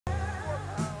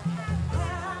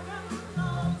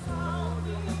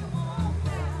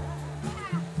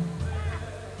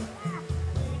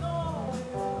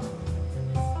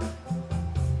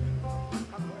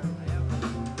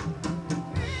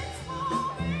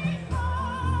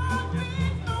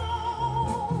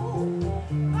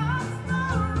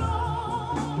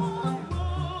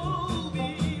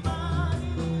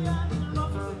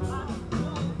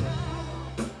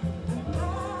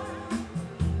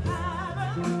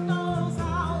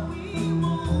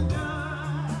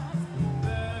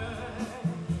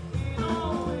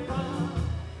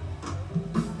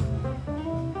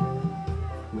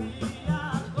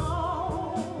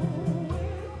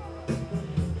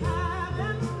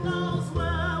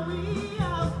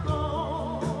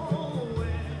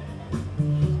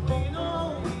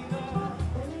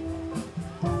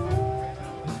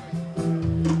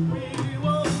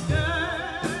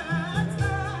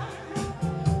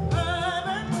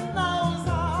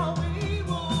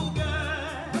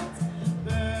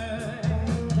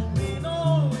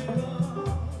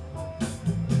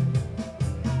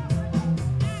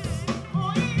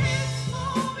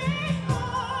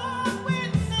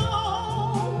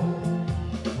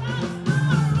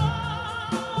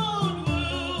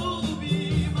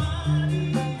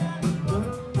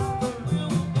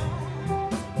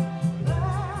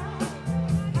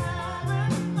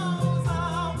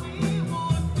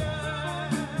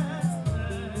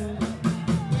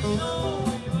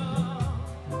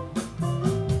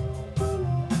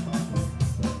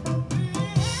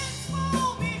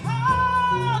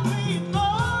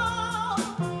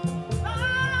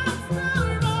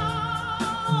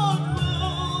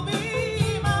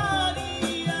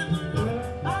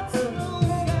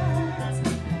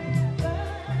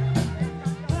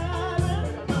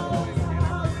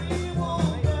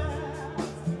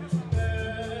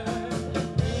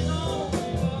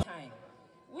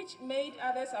which made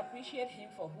others appreciate him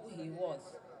for who he was.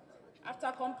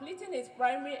 After completing his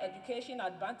primary education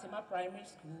at Bantima Primary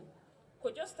School,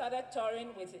 Kojo started touring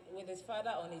with his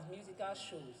father on his musical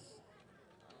shows.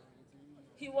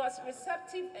 He was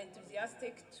receptive,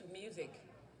 enthusiastic to music.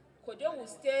 Kojo would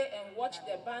stay and watch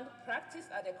the band practice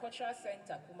at the Cultural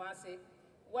Center, Kumasi,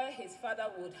 where his father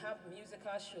would have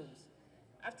musical shows.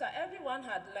 After everyone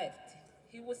had left,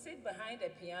 he would sit behind the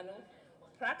piano,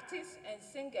 practice and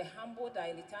sing a humble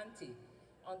dilettante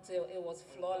until it was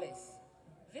flawless.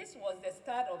 This was the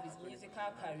start of his musical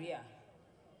career.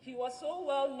 He was so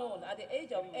well known at the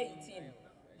age of 18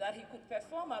 that he could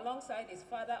perform alongside his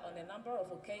father on a number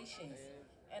of occasions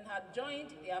and had joined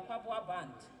the Akwaboah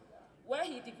band, where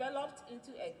he developed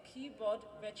into a keyboard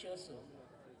virtuoso.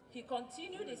 He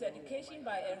continued his education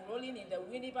by enrolling in the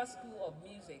Winneba School of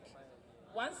Music.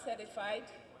 Once certified,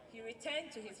 he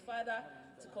returned to his father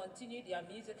to continue their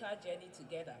musical journey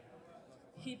together.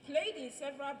 He played in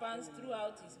several bands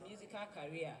throughout his musical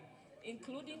career,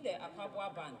 including the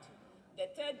Akwaboah Band, the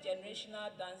Third Generational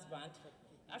Dance Band,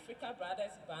 Africa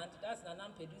Brothers Band, that's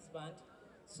Nanam Pedu's band,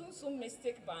 Sunsum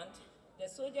Mystic Band, the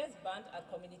Soldiers Band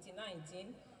at Community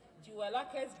 19,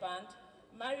 Jewelake's Band,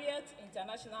 Marriott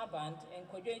International Band, and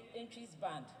Kojo Entry's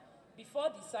Band, before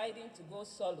deciding to go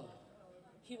solo.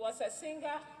 He was a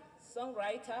singer,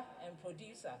 songwriter, and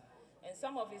producer, and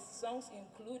some of his songs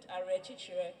include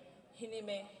Arechichire,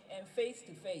 Hinime, and Face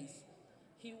to Face.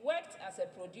 He worked as a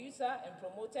producer and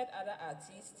promoted other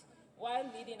artists while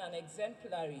leading an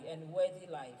exemplary and worthy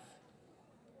life.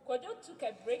 Kojo took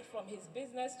a break from his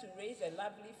business to raise a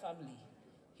lovely family.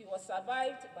 He was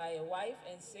survived by a wife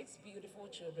and 6 beautiful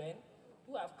children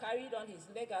who have carried on his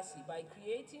legacy by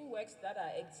creating works that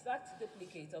are exact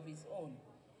duplicates of his own.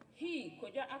 He,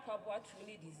 Kojo Akwaboah,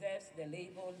 truly deserves the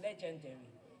label legendary,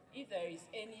 if there is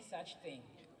any such thing.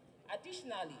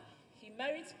 Additionally, he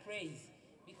merits praise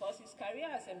because his career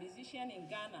as a musician in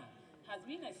Ghana has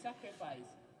been a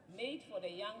sacrifice made for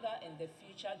the younger and the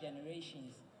future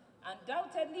generations.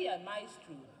 Undoubtedly a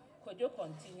maestro, Kojo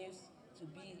continues to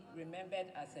be remembered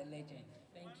as a legend.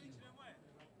 Thank you.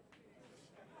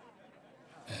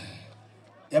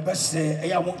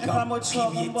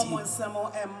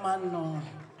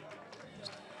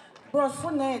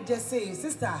 Just say,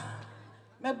 sister,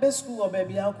 my best school or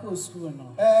baby, I'll go school.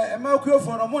 No,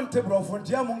 for a month, bro, for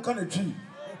Diamond Country.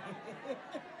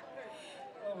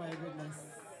 oh my goodness.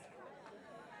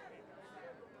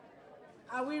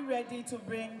 Are we ready to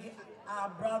bring our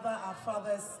brother, our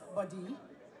father's body?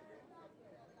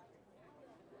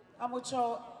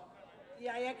 Amucho,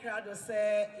 Yaya Crowd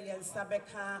say, Yes,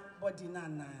 Sabeka body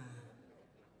nana.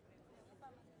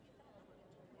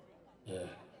 Yeah.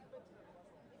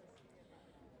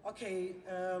 Okay,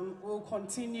 we'll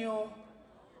continue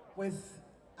with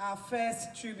our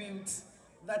first tribute,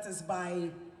 that is by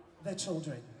the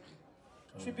children.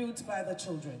 Tribute by the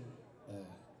children.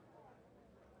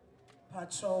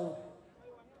 Patrol,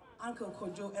 Uncle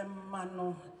Kojo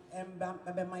Mano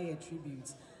Mbemaya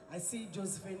tribute. I see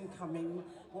Josephine coming,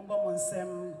 Mumba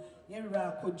Monsem,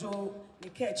 Yera Kojo,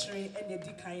 Niketri, and the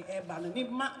Dikai Eban.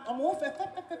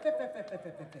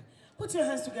 Put your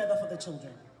hands together for the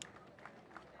children.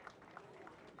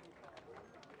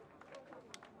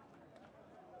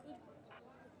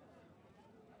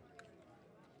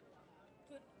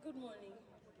 Good morning.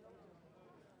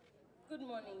 Good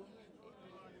morning.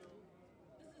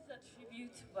 This is a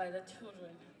tribute by the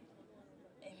children.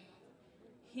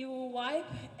 He will wipe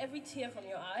every tear from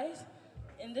your eyes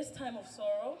in this time of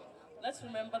sorrow. Let's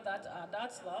remember that our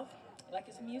dad's love, like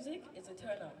his music, is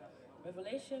eternal.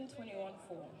 Revelation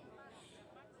 21:4.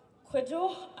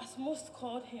 Kojo, as most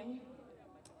called him,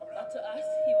 but to us,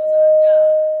 he was our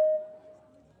dad.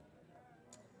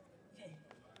 Okay.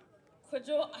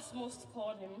 Kojo, as most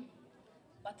called him,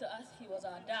 but to us, he was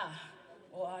our dad,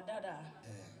 or our dada.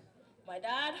 My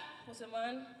dad was a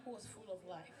man who was full of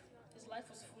life. His life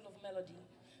was full of melody,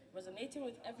 resonating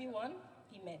with everyone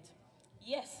he met.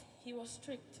 Yes, he was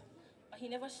strict, but he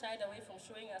never shied away from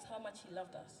showing us how much he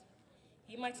loved us.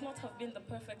 He might not have been the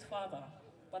perfect father,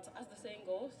 but as the saying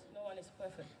goes, no one is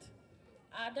perfect.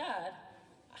 Our dad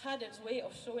had his way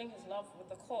of showing his love with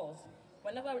the calls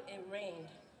whenever it rained,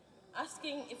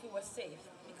 asking if we were safe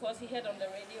because he heard on the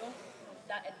radio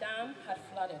that a dam had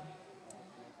flooded.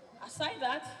 Aside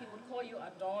that, he would call you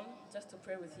at dawn just to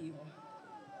pray with you.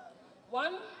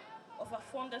 One of our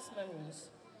fondest memories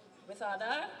with our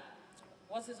dad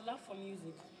was his love for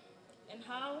music and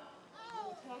how he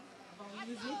would talk about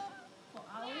music for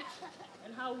hours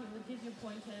and how he would give you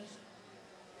pointers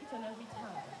each and every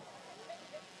time.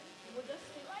 He would just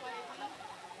sit quietly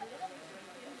and listen to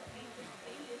him play his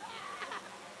playlist.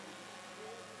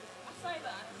 Besides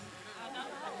that, our dad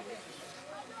was a kid.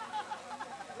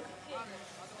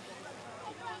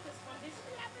 Because from this,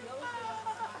 he always gave us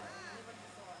a smile, never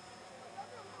to us.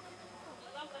 He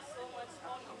loved us so much,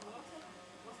 all he wanted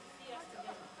was to see us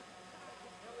together.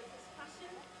 And with his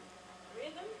passion,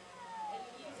 rhythm, and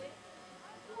music,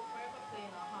 we will forever play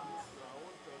in our hearts.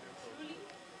 Truly,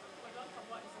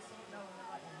 Akwaboah is a song that will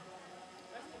never end.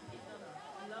 Rest in peace, Nana.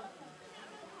 I love you.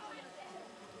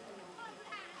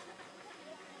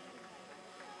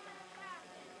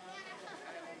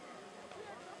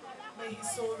 May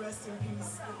his soul rest in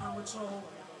peace.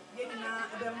 Yenina,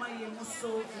 the Maya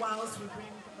Muso, whilst we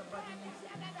bring the body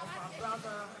of our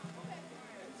brother,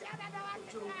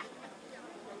 Joe.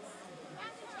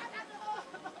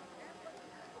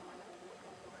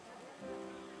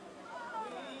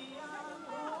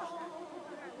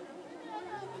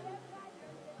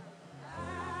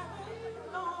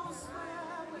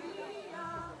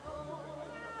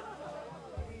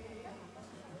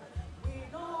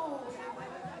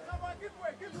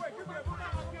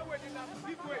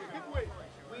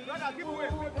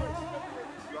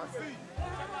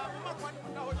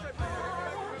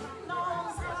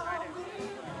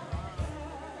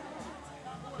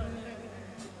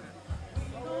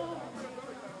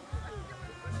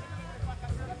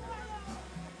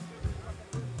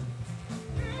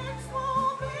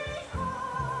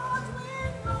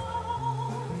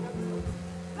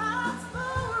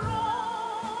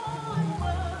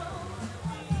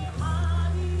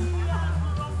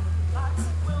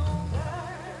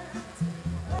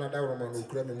 Roman who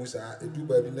cram Musa, a do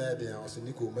baby Nadia or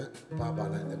Nicolas, Papa,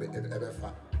 and ever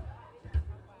fat.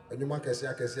 And you mark a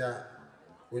Sia,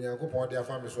 when you go for their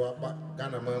family swap,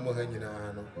 Ghana Mamma hanging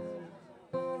on.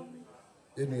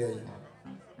 Anyway,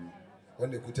 when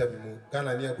they could tell me,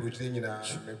 Ghana near Brucing in a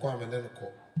requirement and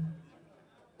call.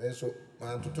 And so,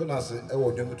 man, to turn us a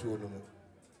word to no.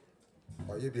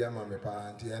 Or you be a mamma,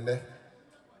 party, and there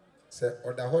said,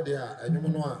 or the whole day, and you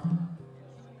know,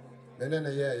 and then a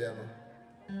year,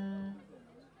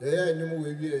 yeah, you know,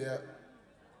 we are.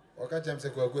 Or catch him say,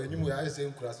 "Go and you are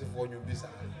saying class for you visa."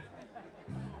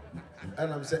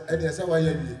 And I'm saying, "And yes, why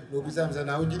you? No, because I'm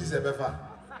now this a befa.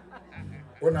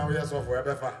 Oh, now we are so for a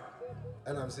befa."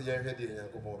 And I'm saying, "You're ready, you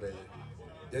go over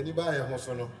here. You buy a house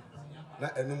no,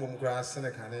 not a number grass and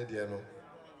a Canadian.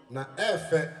 Na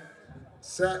F,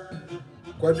 sir,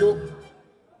 Quadio.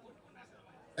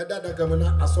 And that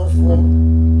governor, a soft money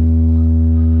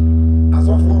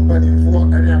for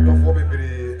any other for baby.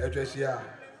 Yeah,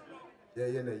 I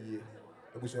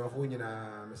was your phone in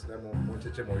Mr. Monte.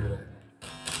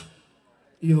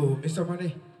 Yo, Mr.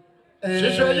 Money.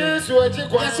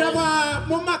 Yes,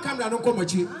 Mamma camera no come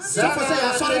with you.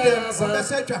 Sorry,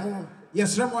 there.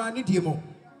 Yes, Ramo, need you.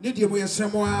 Need you, yes,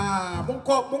 Ramo,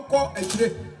 Munko,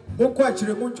 actually,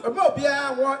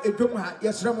 Mobia, war a drum,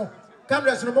 yes, Ramo.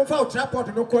 Cameras no more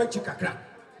traport no quite chicacra.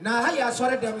 Now, I saw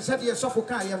them said yes,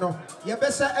 Sofoka, you know. You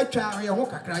better a child, your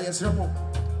hoka cry, yes, Ramo.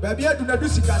 Baby, I do not do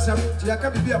Sicasam, so I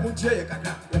can't be a Muntia,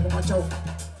 Macho.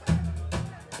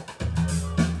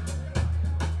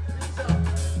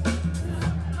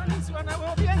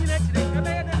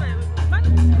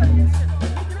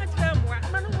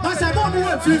 Massa,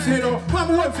 Mamma,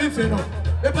 Fifino.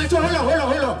 If I told her,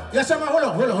 yes, I'm a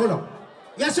holo.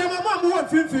 Yes, I'm a Mamma,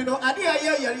 Fifino, and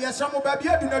yes, some of Baby,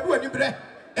 I do not do any bread.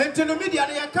 And to the media,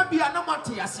 I can't be a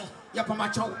Namatias,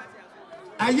 Yapamacho.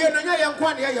 I hear no young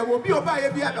one here will be by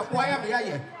a beard of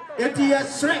wire. It is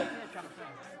strength.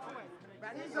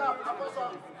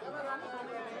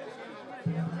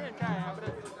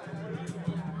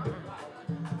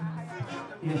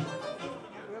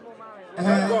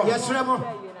 Yes, Ramo.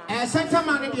 And Santa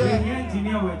Man,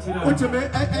 put me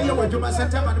to my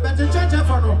Santa Man, but the church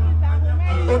for no.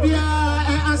 Obia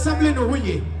assembly no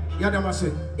way. Yadamase.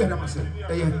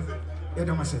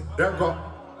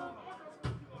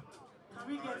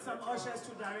 Ushers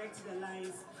to direct the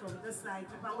lines from this side.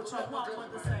 If I will try one on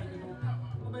the side,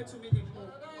 over to me the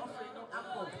offering no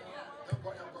apple.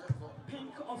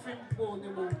 Pink offering bowl the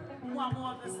bowl. One more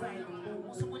on the side.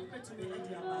 So we put to me at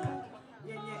the other.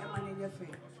 Yeah, I'm in your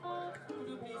face. Could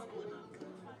you please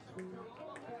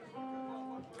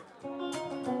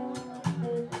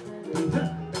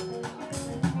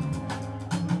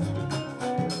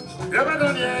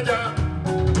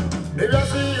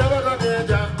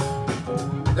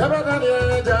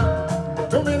Yabadanieja,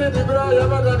 2 minutes bra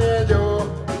Yabadaniejo.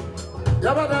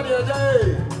 Yabadanieja,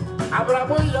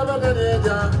 Abramo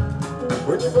Yabadanieja.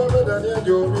 When you go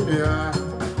Yabadaniejo, Mimia,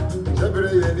 Jabre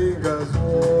Yeningazo.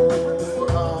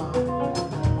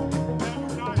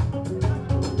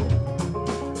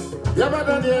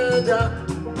 Yabadanieja,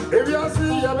 If you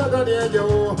see Yabadania,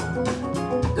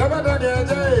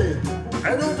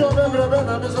 and you told me I'm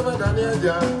so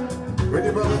Dania, when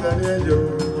you bought Dania,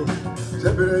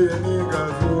 separate any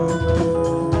gazo.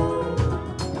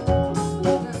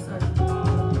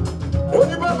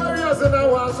 Only Baba Rias and I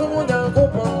was someone young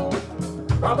couple.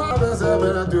 Baba has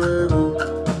ever to ego.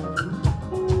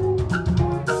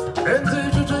 And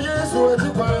teach you to yes, what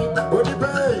you buy, what you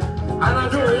pay. And I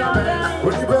do it,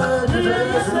 what you pay, you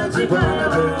yes, what you buy.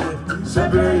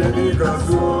 Separate any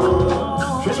gazo.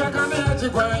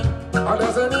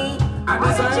 Odasani,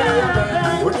 Adasani,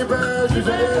 Onibe,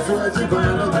 Judas,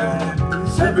 Wajibana,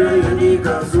 Sebi,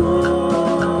 Gazo.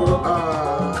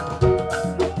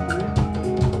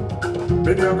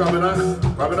 Many of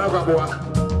Akwaboah.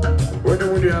 When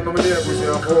you are nominated for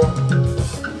your four,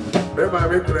 then my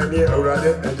victory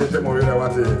already and just a moment.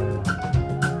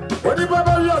 What the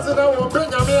Baba Yas and I will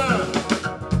bring a man.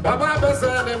 Baba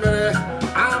Bessan,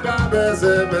 Abba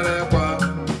Bessan,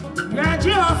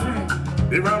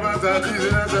 the Mama Tati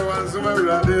is a one summer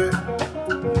ready.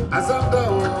 As I'm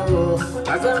down,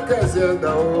 as I'm Cassian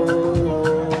down.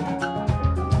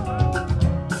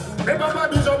 The Mama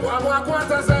Bishop, I'm a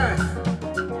quarter say.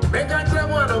 Make a tram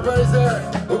one of us,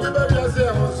 who be very as I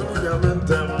was soon your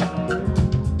mentor.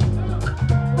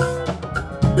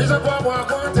 Bishop, I'm a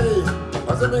quarter,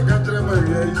 as I make a tram, I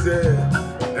say,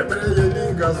 every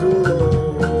year, Gazo.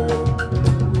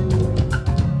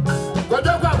 What do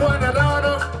you want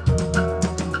another?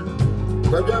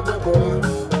 What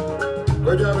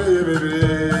do you baby?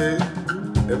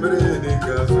 Every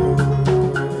Gazo.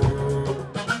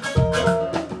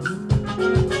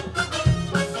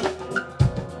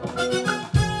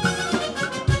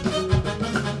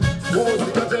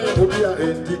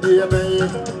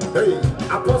 Hey,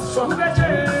 Apostle,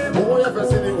 who ever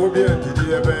seen it will be a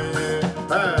TDMA?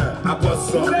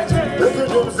 Apostle, who you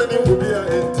seen it will be a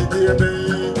TDMA?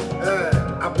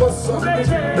 Apostle, who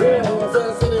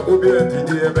ever seen it will be a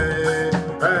TDMA?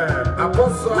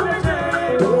 Apostle,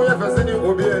 who ever seen it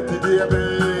will be a TDMA?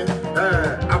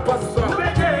 Apostle, I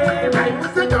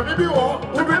think I may be all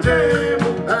who be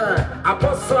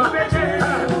Apostle,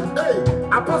 hey,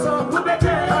 Apostle, who be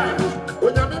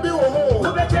when you may be all.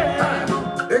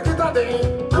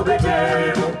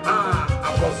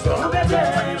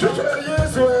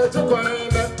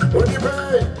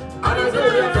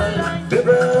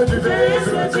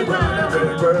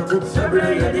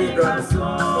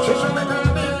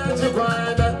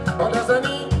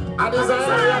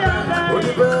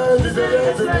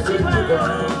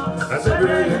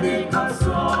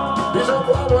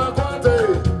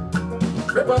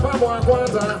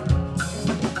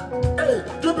 Hey,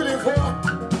 you believe for?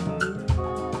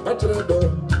 What you do?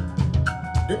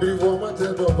 You believe what you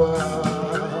do?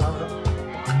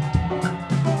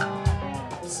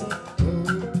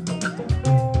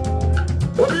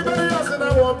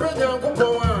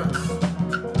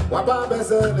 Wababa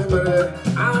said,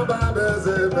 Ababa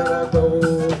said,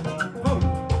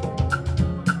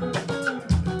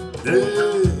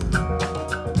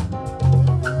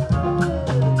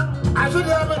 I should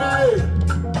have an eye.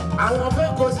 I want to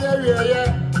go see area.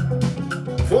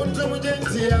 Phone to me,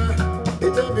 Gentia.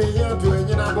 It will be here to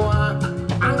any number.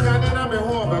 I'm going to have a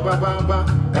home, Baba,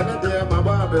 and a day, my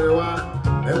Baba,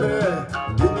 and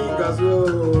you need Gazo.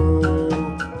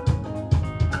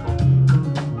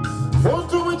 Phone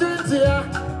to me, Gentia.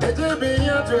 It will be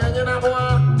here to any number.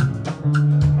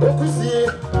 Okusi,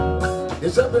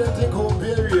 it's a pretty cool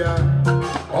area.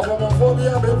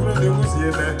 Homophobia, baby, the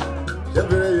museum.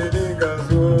 Every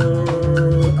Gazo.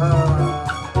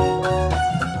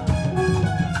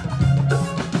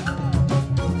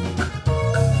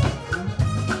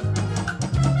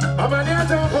 Omane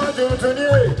Acheampong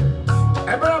today.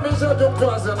 Abraham said to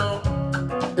Kwasano.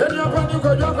 Then you can go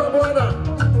to Akwaboah.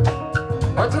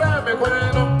 Otra me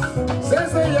kwano.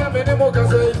 Say ya me ne mo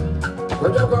kase. Go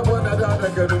to Akwaboah na da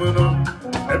kanu no.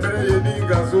 Every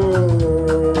Gazo.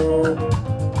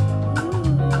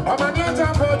 Omane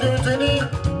Acheampong today.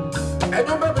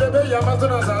 Enyo bebrebe ya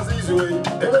matona sasizo yi.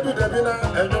 Ebe du debina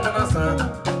enyo na sa.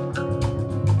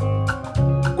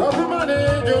 Omane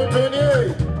today.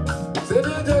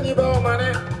 Jenny Omane,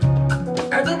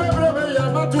 and you remember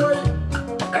Yamatoi,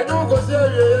 and you go see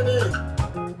any.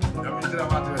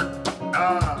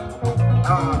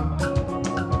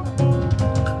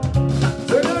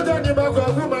 Jenny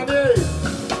Bakumane,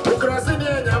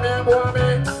 Ukrasinia Yamiamboame,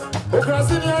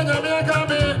 Ukrasinia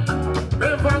Yamiagame,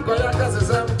 Membanko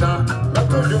Yakasanta,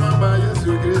 Latojuma,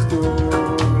 Yesu Christo.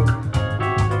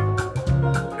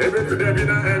 Every to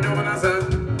Debina and Yomasan,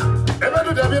 ever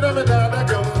to Debina Medana.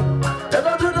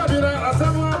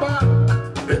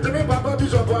 Papa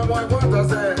Bishop, I'm